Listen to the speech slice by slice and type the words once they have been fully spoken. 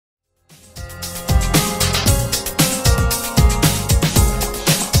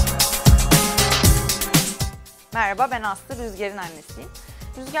Merhaba, ben Aslı, Rüzgar'ın annesiyim.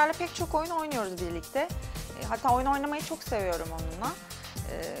 Rüzgar'la pek çok oyun oynuyoruz birlikte. Hatta oyun oynamayı çok seviyorum onunla.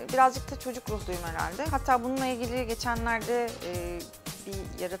 Birazcık da çocuk ruhluyum herhalde. Hatta bununla ilgili geçenlerde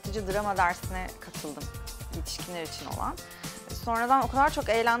bir yaratıcı drama dersine katıldım, yetişkinler için olan. Sonradan o kadar çok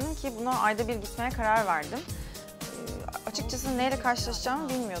eğlendim ki buna ayda bir gitmeye karar verdim. Açıkçası neyle karşılaşacağımı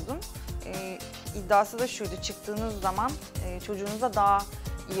bilmiyordum. İddiası da şuydu, çıktığınız zaman çocuğunuzla daha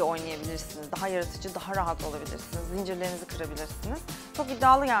iyi oynayabilirsiniz, daha yaratıcı, daha rahat olabilirsiniz, zincirlerinizi kırabilirsiniz. Çok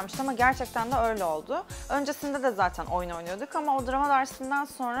iddialı gelmişti ama gerçekten de öyle oldu. Öncesinde de zaten oyun oynuyorduk ama o drama dersinden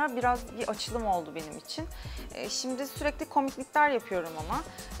sonra biraz bir açılım oldu benim için. Şimdi sürekli komiklikler yapıyorum ona.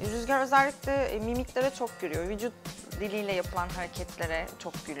 Rüzgar özellikle mimiklere çok gülüyor, vücut diliyle yapılan hareketlere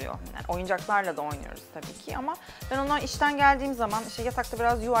çok gülüyor. Yani oyuncaklarla da oynuyoruz tabii ki ama ben ona işten geldiğim zaman işte yatakta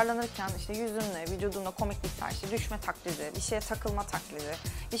biraz yuvarlanırken işte yüzümle, vücudumla komiklikler, işte düşme taklidi, bir şeye takılma taklidi,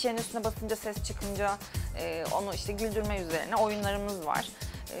 bir şeyin üstüne basınca ses çıkınca onu işte güldürme üzerine oyunlarımız var.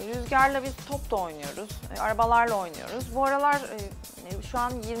 Rüzgar'la biz top da oynuyoruz, arabalarla oynuyoruz. Bu aralar şu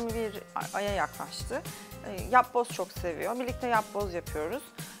an 21 aya yaklaştı. Yapboz çok seviyor, birlikte yapboz yapıyoruz.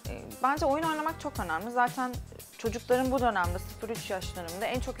 Bence oyun oynamak çok önemli. Zaten çocukların bu dönemde 0-3 yaşlarında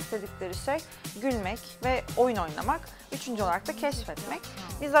en çok istedikleri şey gülmek ve oyun oynamak. Üçüncü olarak da keşfetmek.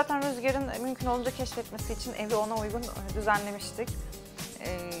 Biz zaten Rüzgar'ın mümkün olunca keşfetmesi için evi ona uygun düzenlemiştik.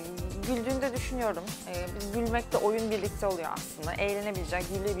 Güldüğünü de düşünüyorum. Biz gülmekle oyun birlikte oluyor aslında. Eğlenebileceği,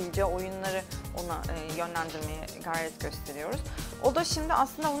 gülebileceği oyunları ona yönlendirmeye gayret gösteriyoruz. O da şimdi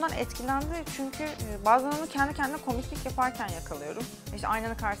aslında bundan etkilendi çünkü bazen onu kendi kendine komiklik yaparken yakalıyorum. İşte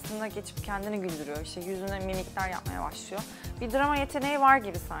aynanın karşısında geçip kendini güldürüyor, işte yüzüne mimikler yapmaya başlıyor. Bir drama yeteneği var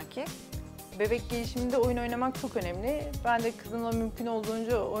gibi sanki. Bebek gelişiminde oyun oynamak çok önemli. Ben de kızımla mümkün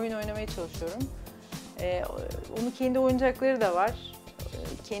olduğunca oyun oynamaya çalışıyorum. Onun kendi oyuncakları da var.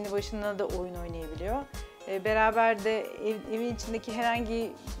 Kendi başına da oyun oynayabiliyor. Beraber de evin içindeki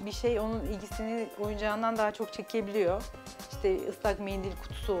herhangi bir şey onun ilgisini oyuncağından daha çok çekebiliyor. İşte ıslak mendil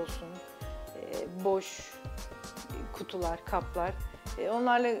kutusu olsun, boş kutular, kaplar.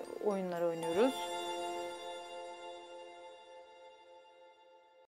 Onlarla oyunlar oynuyoruz.